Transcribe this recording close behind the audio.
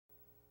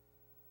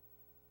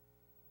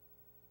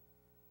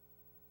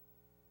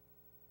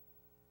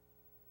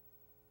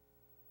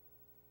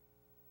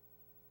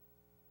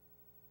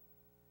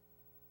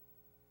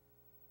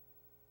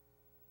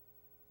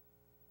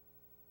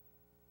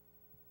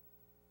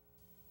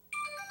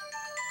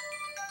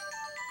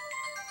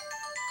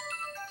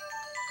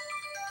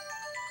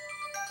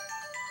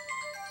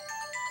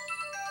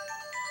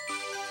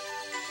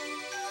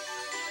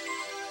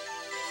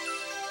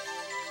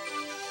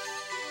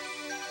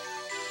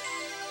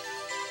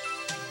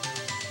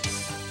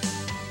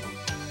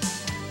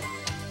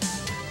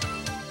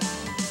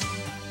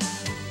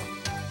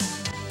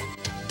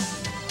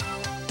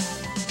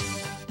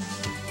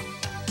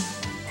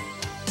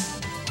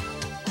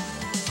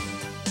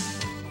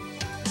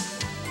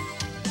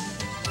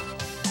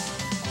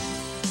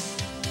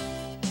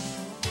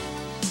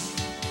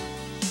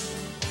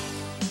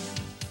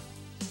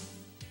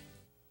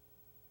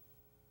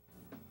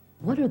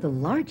What are the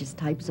largest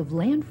types of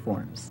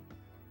landforms?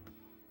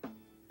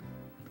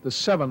 The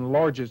 7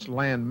 largest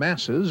land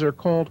masses are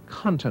called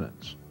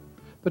continents.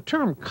 The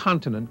term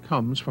continent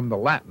comes from the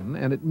Latin,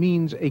 and it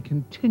means a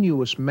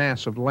continuous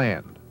mass of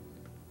land.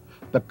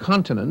 The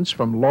continents,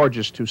 from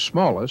largest to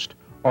smallest,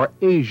 are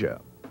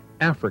Asia,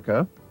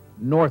 Africa,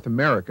 North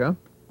America,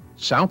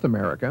 South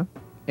America,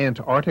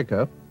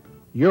 Antarctica,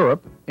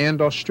 Europe,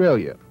 and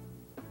Australia.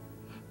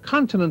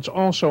 Continents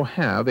also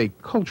have a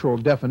cultural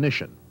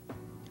definition.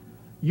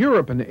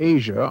 Europe and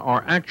Asia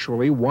are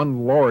actually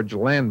one large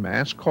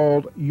landmass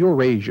called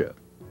Eurasia.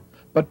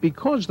 But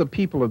because the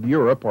people of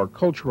Europe are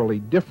culturally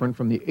different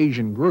from the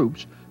Asian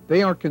groups,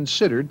 they are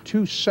considered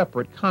 2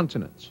 separate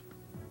continents.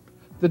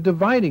 The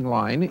dividing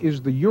line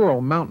is the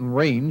Ural mountain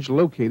range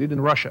located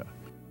in Russia.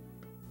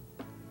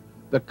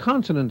 The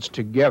continents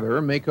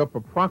together make up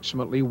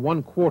approximately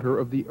 1/4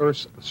 of the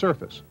Earth's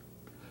surface.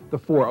 The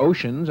 4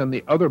 oceans and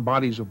the other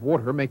bodies of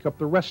water make up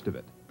the rest of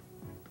it.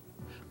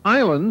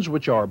 Islands,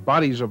 which are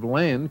bodies of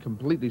land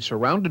completely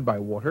surrounded by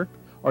water,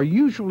 are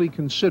usually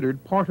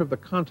considered part of the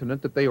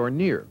continent that they are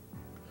near.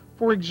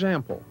 For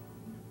example,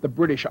 the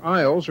British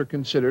Isles are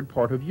considered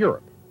part of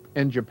Europe,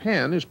 and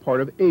Japan is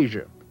part of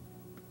Asia.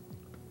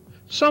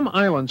 Some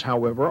islands,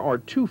 however, are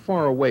too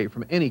far away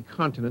from any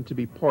continent to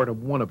be part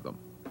of one of them.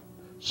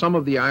 Some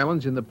of the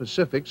islands in the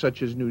Pacific,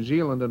 such as New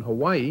Zealand and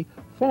Hawaii,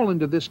 fall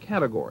into this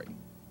category.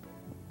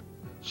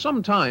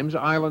 Sometimes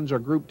islands are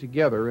grouped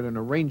together in an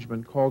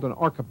arrangement called an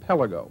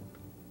archipelago.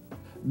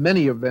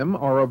 Many of them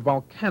are of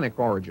volcanic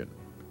origin.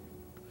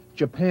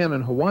 Japan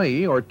and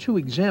Hawaii are 2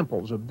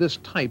 examples of this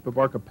type of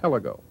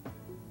archipelago.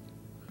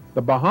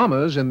 The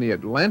Bahamas in the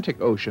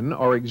Atlantic Ocean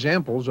are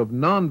examples of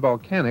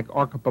non-volcanic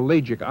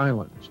archipelagic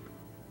islands.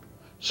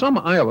 Some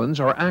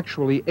islands are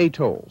actually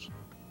atolls.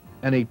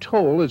 An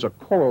atoll is a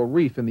coral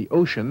reef in the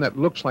ocean that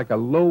looks like a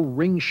low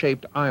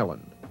ring-shaped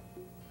island.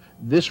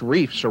 This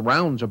reef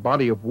surrounds a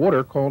body of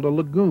water called a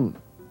lagoon.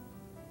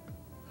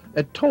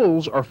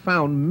 Atolls are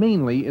found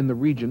mainly in the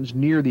regions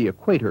near the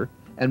equator,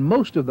 and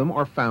most of them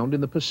are found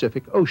in the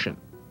Pacific Ocean.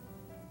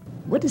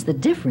 What is the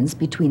difference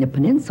between a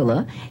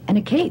peninsula and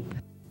a cape?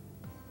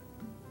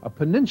 A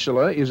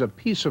peninsula is a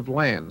piece of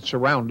land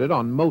surrounded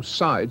on most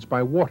sides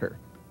by water.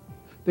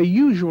 They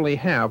usually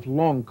have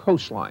long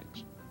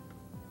coastlines.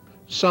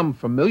 Some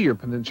familiar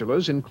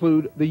peninsulas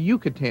include the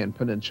Yucatan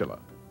Peninsula,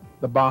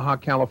 the Baja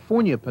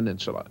California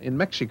Peninsula in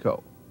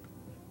Mexico,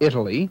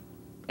 Italy,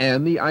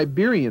 and the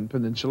Iberian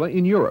Peninsula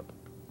in Europe,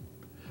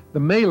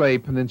 the Malay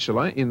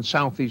Peninsula in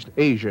Southeast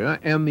Asia,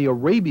 and the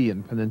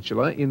Arabian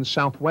Peninsula in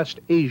Southwest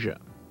Asia.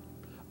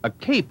 A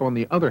cape, on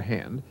the other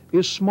hand,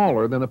 is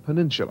smaller than a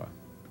peninsula.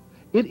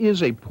 It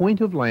is a point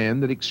of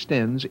land that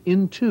extends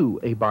into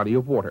a body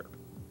of water.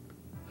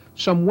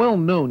 Some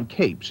well-known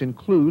capes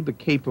include the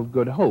Cape of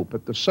Good Hope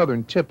at the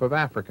southern tip of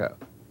Africa,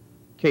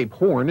 Cape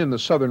Horn in the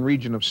southern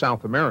region of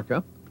South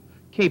America,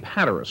 Cape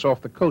Hatteras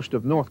off the coast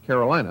of North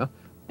Carolina,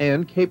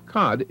 and Cape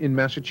Cod in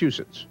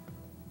Massachusetts.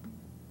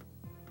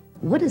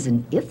 What is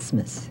an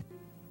isthmus?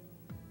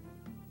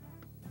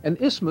 An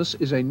isthmus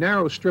is a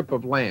narrow strip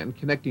of land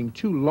connecting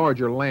 2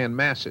 larger land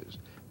masses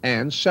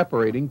and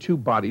separating 2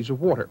 bodies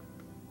of water.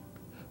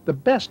 The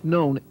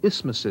best-known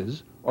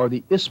isthmuses are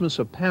the Isthmus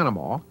of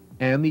Panama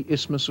and the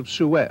Isthmus of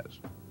Suez.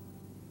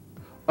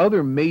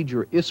 Other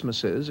major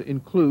isthmuses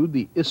include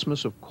the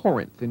Isthmus of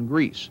Corinth in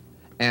Greece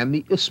and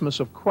the Isthmus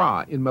of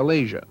Kra in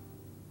Malaysia.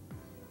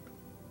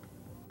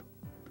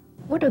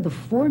 What are the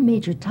 4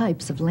 major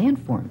types of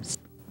landforms?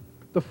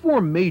 The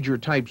 4 major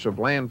types of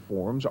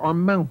landforms are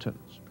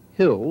mountains,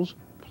 hills,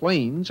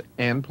 plains,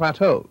 and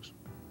plateaus.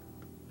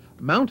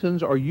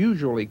 Mountains are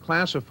usually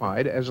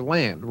classified as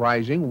land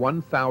rising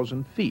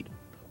 1,000 feet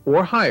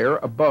or higher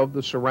above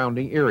the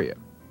surrounding area.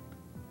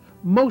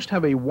 Most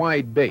have a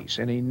wide base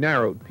and a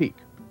narrowed peak.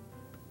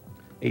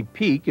 A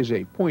peak is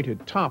a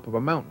pointed top of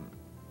a mountain.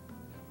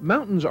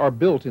 Mountains are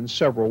built in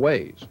several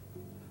ways.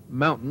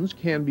 Mountains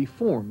can be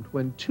formed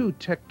when 2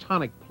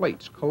 tectonic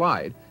plates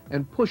collide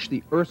and push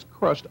the Earth's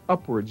crust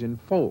upwards in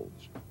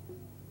folds.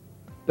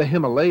 The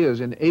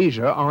Himalayas in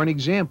Asia are an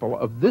example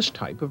of this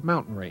type of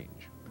mountain range.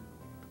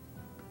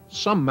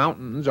 Some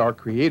mountains are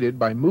created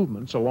by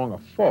movements along a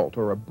fault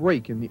or a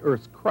break in the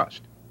Earth's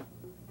crust.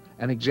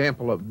 An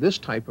example of this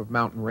type of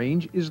mountain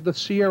range is the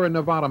Sierra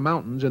Nevada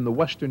mountains in the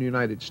western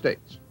United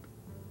States.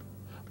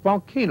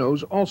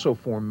 Volcanoes also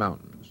form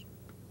mountains.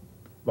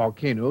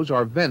 Volcanoes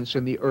are vents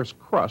in the Earth's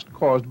crust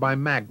caused by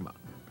magma,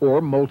 or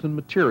molten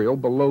material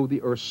below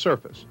the Earth's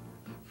surface,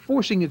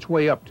 forcing its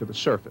way up to the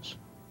surface.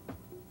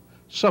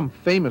 Some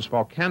famous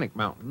volcanic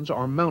mountains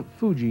are Mount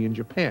Fuji in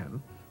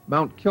Japan,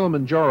 Mount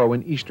Kilimanjaro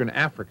in eastern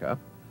Africa,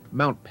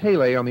 Mount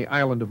Pele on the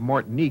island of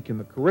Martinique in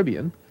the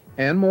Caribbean,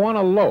 and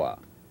Mauna Loa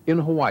in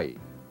Hawaii.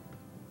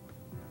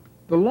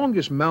 The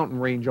longest mountain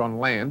range on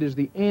land is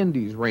the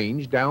Andes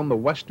Range down the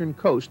western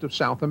coast of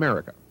South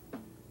America.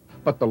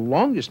 But the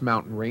longest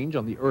mountain range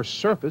on the Earth's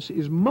surface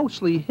is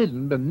mostly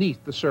hidden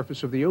beneath the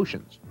surface of the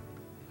oceans.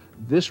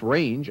 This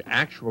range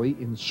actually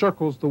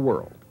encircles the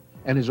world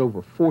and is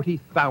over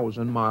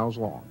 40,000 miles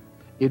long.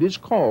 It is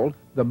called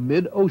the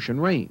mid-ocean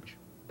range.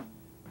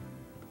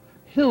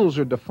 Hills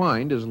are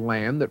defined as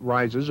land that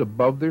rises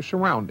above their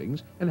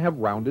surroundings and have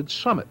rounded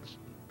summits.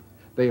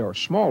 They are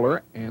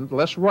smaller and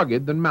less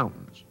rugged than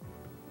mountains.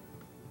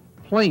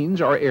 Plains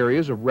are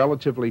areas of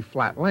relatively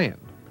flat land.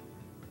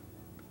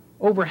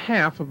 Over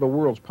half of the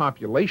world's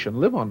population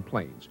live on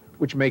plains,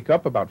 which make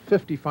up about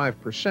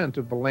 55%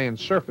 of the land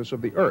surface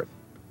of the Earth.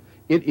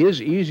 It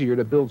is easier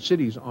to build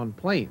cities on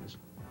plains,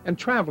 and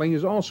traveling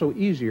is also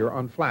easier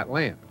on flat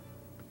land.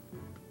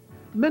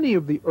 Many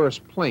of the Earth's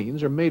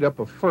plains are made up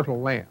of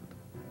fertile land,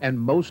 and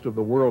most of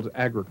the world's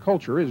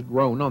agriculture is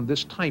grown on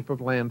this type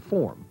of land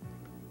form.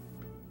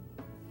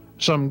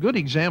 Some good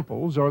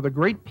examples are the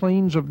Great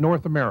Plains of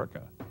North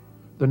America,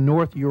 the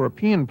North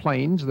European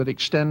plains that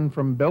extend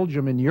from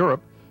Belgium in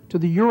Europe to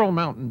the Ural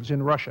Mountains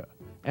in Russia,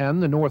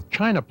 and the North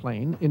China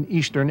Plain in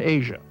eastern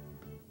Asia.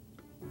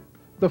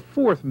 The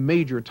fourth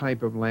major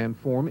type of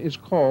landform is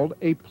called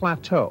a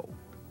plateau.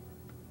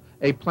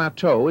 A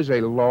plateau is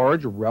a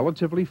large,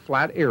 relatively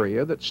flat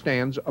area that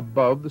stands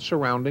above the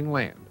surrounding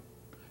land,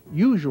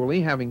 usually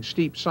having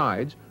steep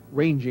sides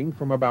ranging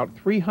from about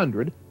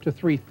 300 to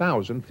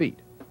 3,000 feet.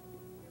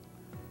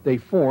 They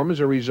form as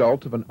a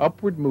result of an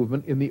upward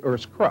movement in the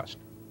Earth's crust.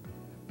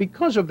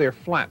 Because of their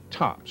flat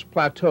tops,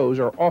 plateaus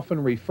are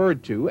often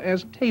referred to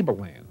as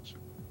tablelands.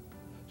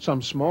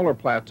 Some smaller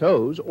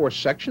plateaus, or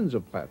sections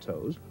of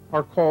plateaus,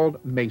 are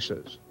called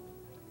mesas.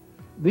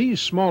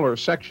 These smaller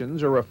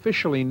sections are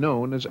officially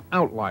known as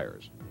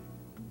outliers.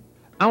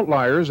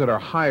 Outliers that are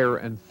higher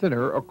and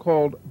thinner are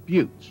called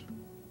buttes.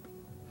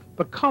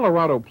 The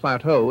Colorado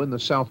Plateau in the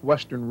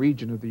southwestern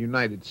region of the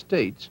United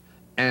States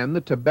and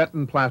the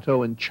Tibetan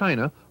Plateau in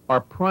China are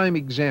prime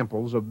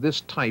examples of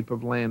this type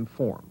of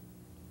landform.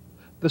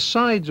 The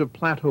sides of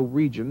plateau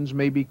regions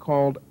may be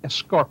called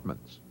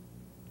escarpments.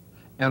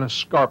 An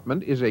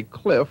escarpment is a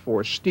cliff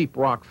or steep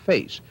rock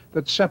face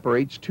that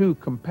separates two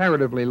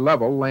comparatively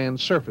level land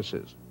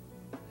surfaces.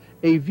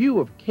 A view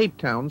of Cape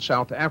Town,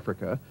 South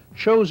Africa,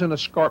 shows an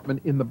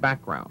escarpment in the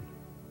background.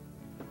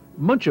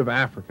 Much of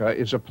Africa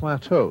is a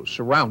plateau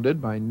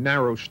surrounded by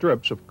narrow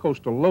strips of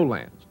coastal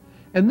lowlands,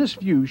 and this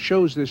view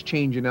shows this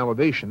change in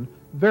elevation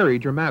very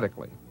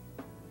dramatically.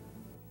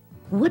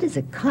 What is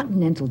a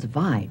continental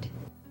divide?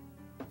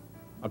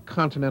 A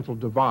continental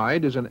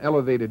divide is an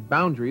elevated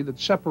boundary that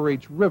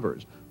separates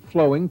rivers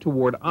flowing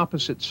toward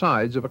opposite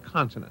sides of a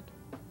continent.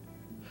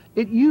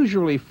 It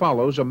usually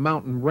follows a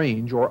mountain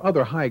range or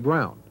other high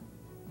ground.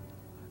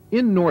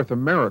 In North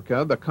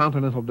America, the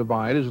continental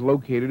divide is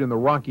located in the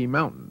Rocky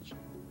Mountains,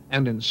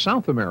 and in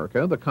South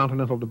America, the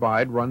continental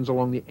divide runs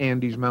along the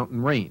Andes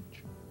mountain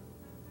range.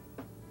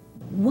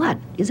 What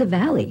is a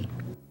valley?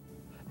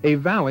 A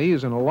valley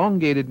is an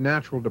elongated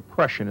natural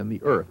depression in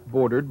the earth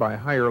bordered by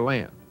higher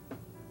land.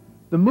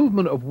 The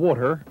movement of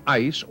water,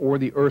 ice, or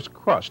the Earth's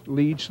crust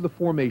leads to the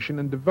formation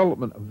and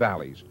development of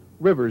valleys.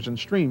 Rivers and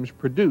streams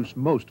produce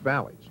most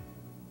valleys.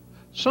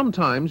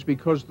 Sometimes,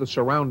 because the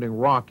surrounding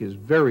rock is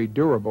very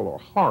durable or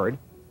hard,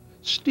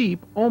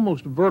 steep,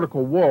 almost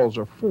vertical walls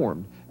are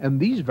formed, and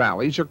these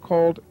valleys are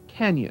called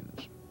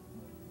canyons.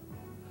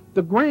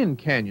 The Grand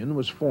Canyon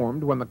was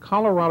formed when the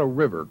Colorado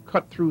River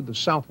cut through the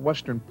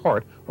southwestern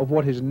part of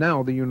what is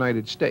now the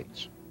United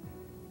States.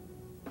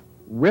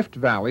 Rift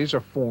valleys are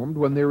formed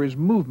when there is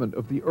movement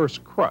of the Earth's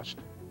crust.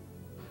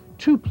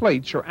 Two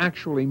plates are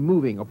actually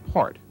moving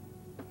apart.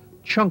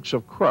 Chunks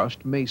of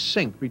crust may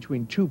sink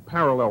between two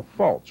parallel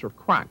faults or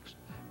cracks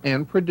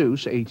and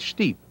produce a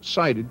steep,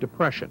 sided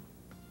depression.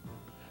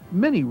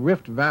 Many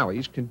rift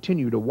valleys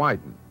continue to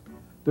widen.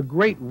 The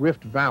Great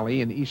Rift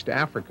Valley in East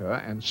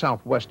Africa and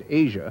Southwest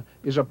Asia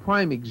is a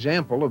prime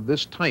example of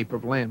this type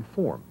of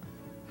landform.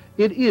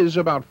 It is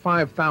about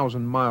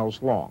 5,000 miles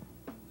long.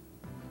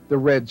 The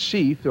Red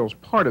Sea fills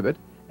part of it,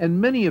 and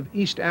many of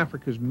East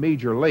Africa's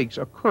major lakes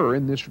occur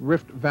in this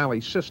Rift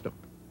Valley system.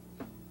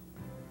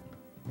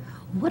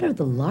 What are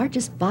the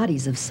largest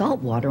bodies of salt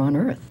water on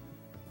Earth?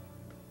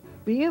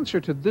 The answer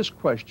to this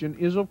question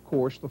is, of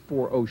course, the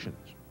four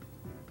oceans.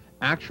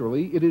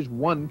 Actually, it is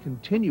one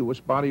continuous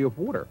body of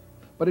water,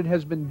 but it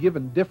has been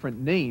given different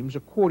names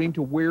according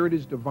to where it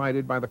is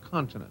divided by the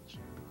continents.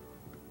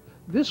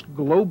 This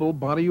global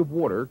body of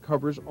water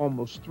covers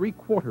almost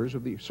 3/4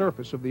 of the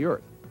surface of the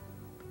Earth.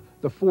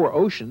 The four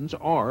oceans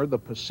are the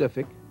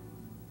Pacific,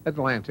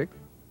 Atlantic,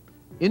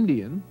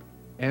 Indian,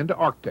 and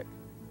Arctic.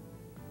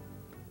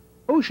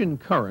 Ocean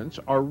currents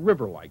are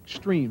river-like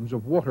streams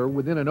of water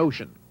within an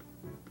ocean.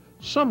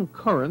 Some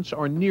currents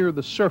are near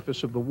the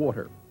surface of the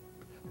water.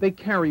 They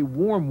carry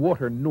warm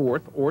water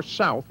north or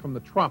south from the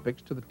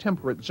tropics to the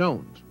temperate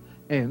zones,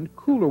 and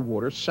cooler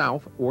water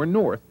south or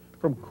north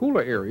from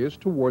cooler areas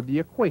toward the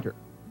equator.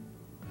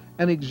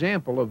 An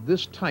example of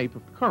this type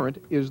of current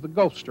is the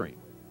Gulf Stream.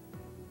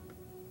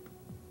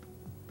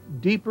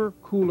 Deeper,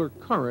 cooler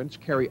currents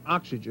carry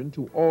oxygen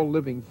to all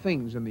living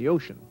things in the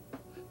ocean.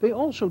 They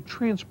also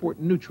transport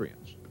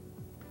nutrients.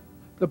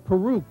 The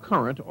Peru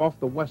Current off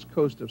the west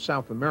coast of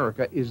South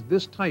America is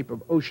this type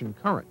of ocean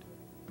current.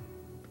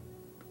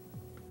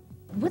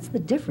 What's the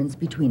difference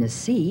between a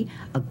sea,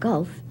 a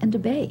gulf, and a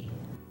bay?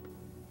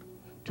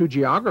 To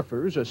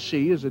geographers, a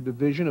sea is a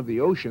division of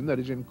the ocean that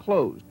is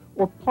enclosed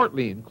or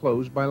partly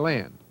enclosed by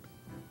land.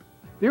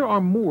 There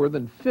are more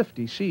than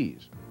 50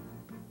 seas.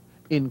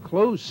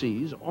 Enclosed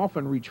seas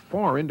often reach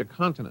far into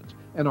continents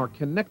and are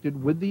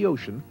connected with the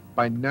ocean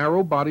by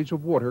narrow bodies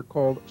of water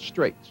called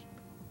straits.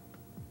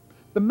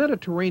 The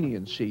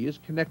Mediterranean Sea is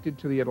connected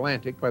to the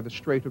Atlantic by the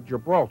Strait of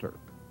Gibraltar.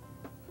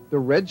 The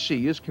Red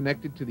Sea is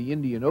connected to the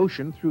Indian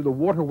Ocean through the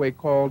waterway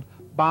called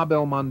Bab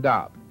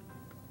el-Mandab.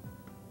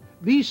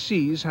 These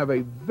seas have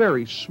a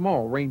very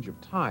small range of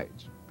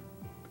tides.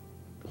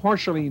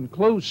 Partially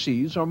enclosed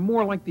seas are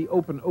more like the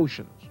open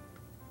oceans.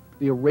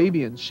 The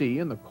Arabian Sea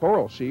and the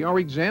Coral Sea are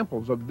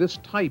examples of this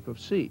type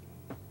of sea.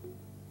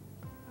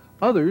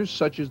 Others,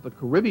 such as the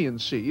Caribbean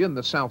Sea and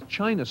the South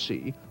China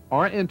Sea,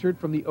 are entered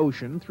from the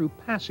ocean through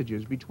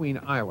passages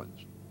between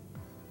islands.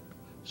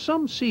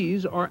 Some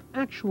seas are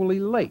actually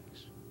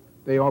lakes.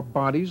 They are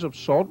bodies of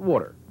salt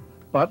water,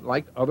 but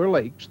like other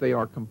lakes, they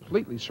are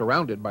completely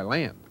surrounded by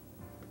land.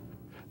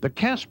 The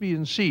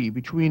Caspian Sea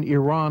between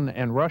Iran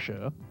and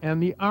Russia,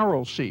 and the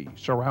Aral Sea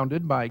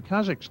surrounded by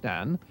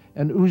Kazakhstan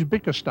and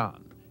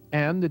Uzbekistan,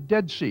 and the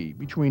Dead Sea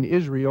between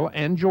Israel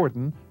and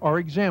Jordan are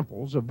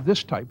examples of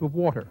this type of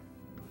water.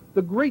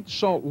 The Great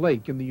Salt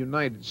Lake in the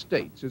United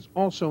States is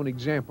also an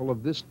example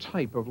of this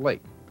type of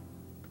lake.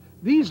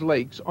 These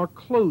lakes are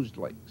closed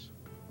lakes.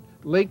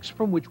 Lakes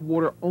from which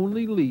water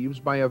only leaves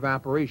by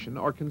evaporation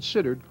are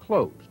considered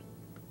closed.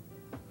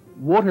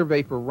 Water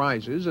vapor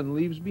rises and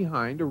leaves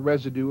behind a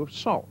residue of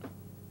salt.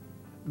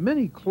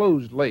 Many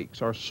closed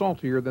lakes are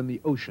saltier than the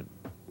ocean.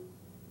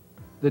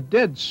 The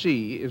Dead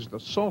Sea is the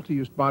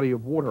saltiest body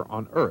of water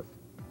on Earth.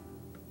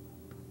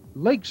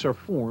 Lakes are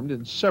formed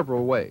in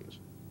several ways.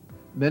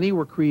 Many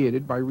were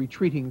created by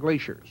retreating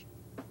glaciers.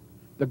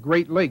 The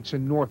Great Lakes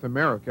in North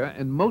America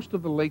and most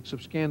of the lakes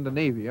of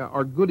Scandinavia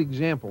are good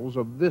examples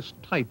of this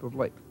type of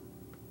lake.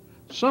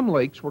 Some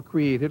lakes were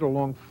created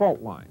along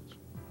fault lines.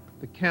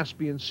 The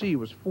Caspian Sea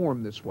was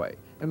formed this way,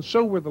 and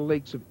so were the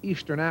lakes of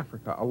Eastern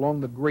Africa along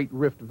the Great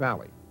Rift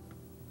Valley.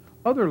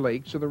 Other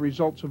lakes are the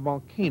results of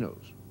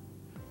volcanoes.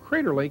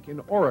 Crater Lake in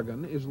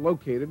Oregon is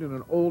located in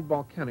an old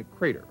volcanic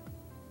crater.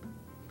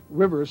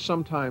 Rivers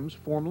sometimes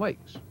form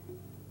lakes.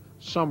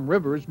 Some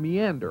rivers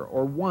meander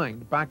or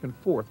wind back and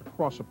forth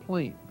across a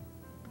plain.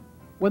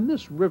 When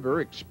this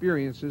river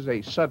experiences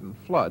a sudden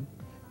flood,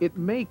 it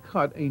may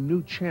cut a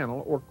new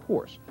channel or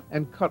course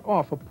and cut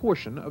off a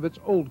portion of its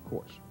old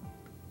course.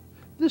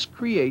 This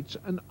creates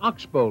an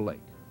oxbow lake.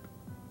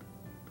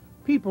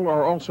 People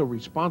are also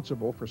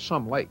responsible for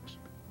some lakes.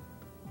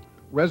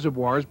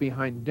 Reservoirs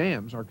behind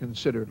dams are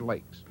considered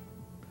lakes.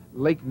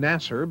 Lake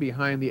Nasser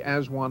behind the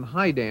Aswan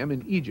High Dam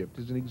in Egypt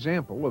is an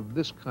example of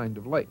this kind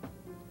of lake.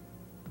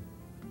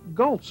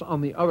 Gulfs,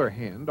 on the other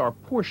hand, are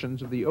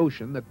portions of the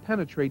ocean that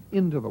penetrate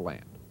into the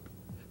land.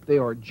 They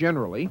are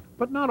generally,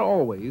 but not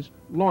always,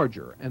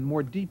 larger and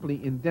more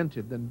deeply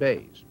indented than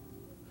bays.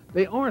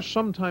 They are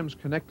sometimes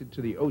connected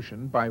to the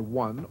ocean by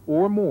one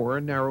or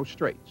more narrow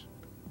straits.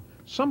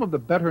 Some of the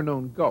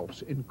better-known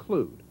gulfs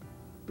include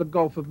the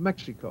Gulf of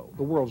Mexico,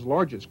 the world's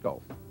largest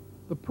gulf,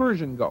 the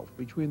Persian Gulf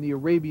between the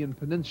Arabian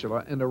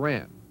Peninsula and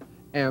Iran,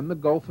 and the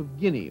Gulf of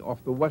Guinea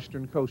off the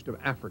western coast of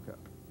Africa.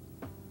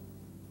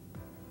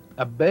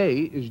 A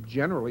bay is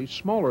generally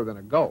smaller than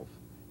a gulf,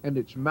 and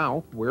its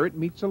mouth, where it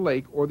meets a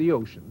lake or the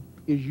ocean,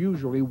 is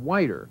usually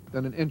wider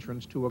than an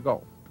entrance to a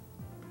gulf.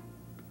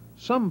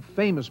 Some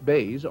famous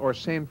bays are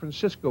San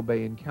Francisco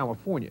Bay in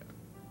California,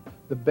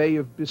 the Bay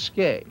of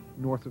Biscay,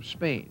 north of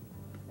Spain,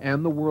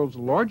 and the world's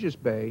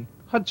largest bay,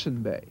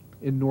 Hudson Bay,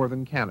 in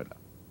northern Canada.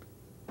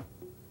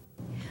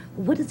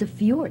 What is a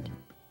fjord?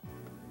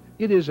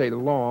 It is a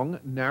long,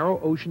 narrow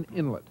ocean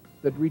inlet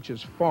that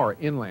reaches far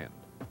inland.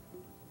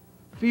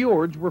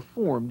 Fjords were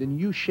formed in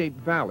U-shaped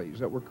valleys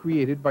that were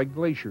created by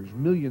glaciers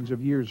millions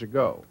of years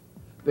ago.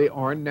 They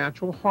are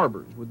natural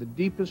harbors with the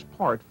deepest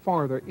part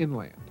farther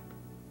inland.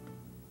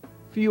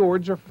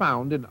 Fjords are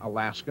found in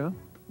Alaska,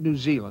 New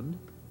Zealand,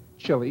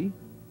 Chile,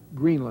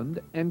 Greenland,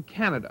 and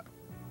Canada,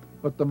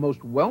 but the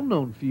most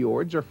well-known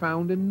fjords are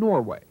found in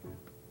Norway.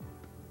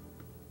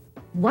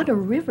 What are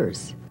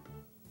rivers?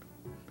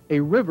 A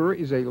river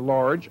is a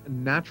large,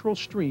 natural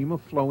stream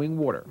of flowing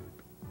water.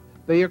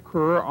 They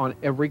occur on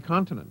every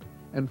continent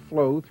and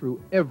flow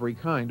through every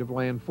kind of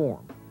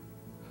landform.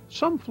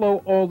 Some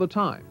flow all the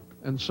time,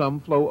 and some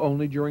flow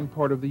only during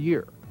part of the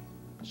year.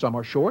 Some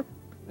are short,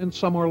 and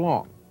some are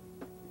long.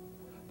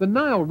 The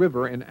Nile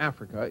River in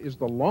Africa is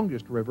the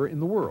longest river in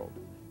the world.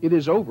 It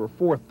is over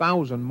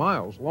 4,000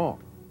 miles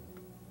long.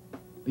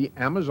 The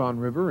Amazon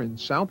River in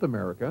South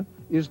America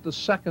is the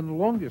second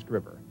longest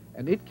river,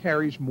 and it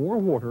carries more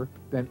water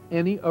than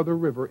any other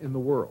river in the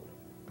world.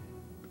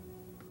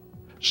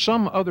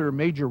 Some other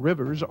major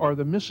rivers are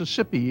the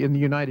Mississippi in the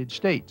United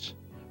States,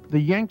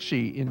 the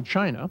Yangtze in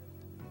China,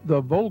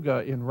 the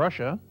Volga in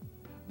Russia,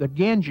 the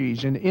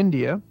Ganges in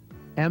India,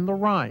 and the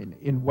Rhine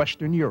in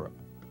Western Europe.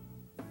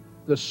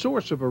 The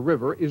source of a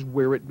river is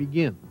where it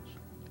begins.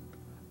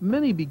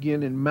 Many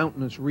begin in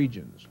mountainous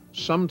regions,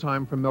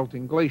 sometime from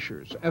melting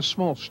glaciers, as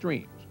small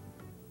streams.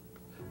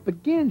 The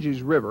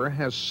Ganges River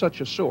has such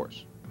a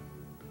source.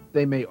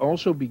 They may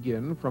also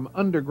begin from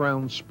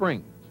underground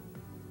springs.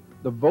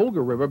 The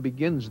Volga River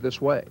begins this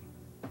way.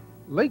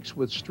 Lakes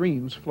with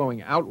streams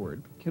flowing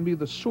outward can be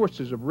the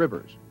sources of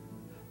rivers.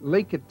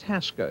 Lake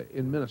Itasca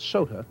in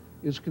Minnesota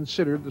is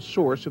considered the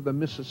source of the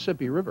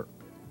Mississippi River.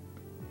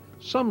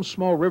 Some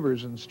small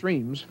rivers and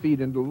streams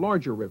feed into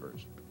larger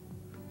rivers.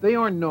 They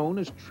are known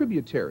as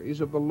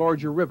tributaries of the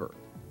larger river.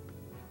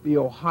 The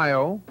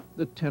Ohio,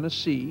 the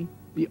Tennessee,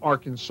 the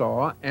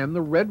Arkansas, and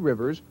the Red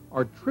Rivers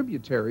are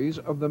tributaries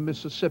of the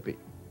Mississippi.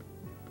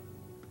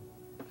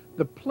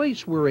 The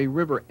place where a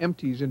river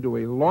empties into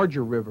a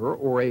larger river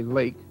or a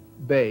lake,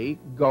 bay,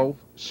 gulf,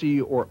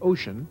 sea, or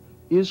ocean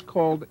is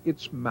called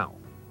its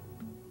mouth.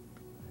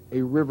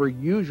 A river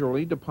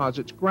usually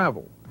deposits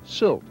gravel,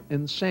 silt,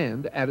 and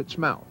sand at its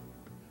mouth.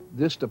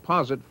 This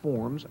deposit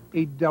forms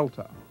a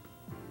delta.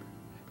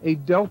 A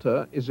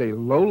delta is a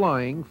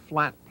low-lying,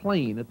 flat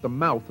plain at the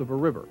mouth of a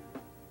river.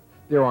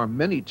 There are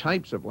many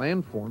types of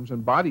landforms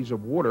and bodies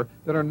of water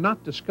that are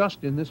not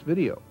discussed in this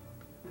video.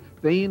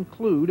 They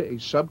include a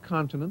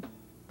subcontinent,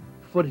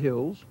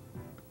 foothills,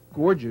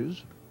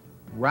 gorges,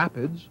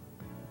 rapids,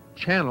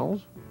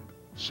 channels,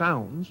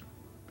 sounds,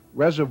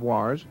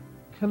 reservoirs,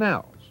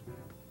 canals,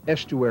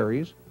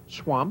 estuaries,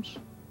 swamps,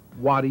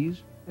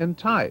 wadis, and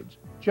tides,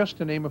 just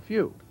to name a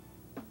few.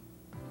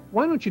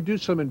 Why don't you do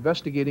some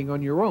investigating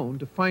on your own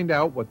to find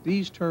out what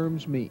these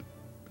terms mean?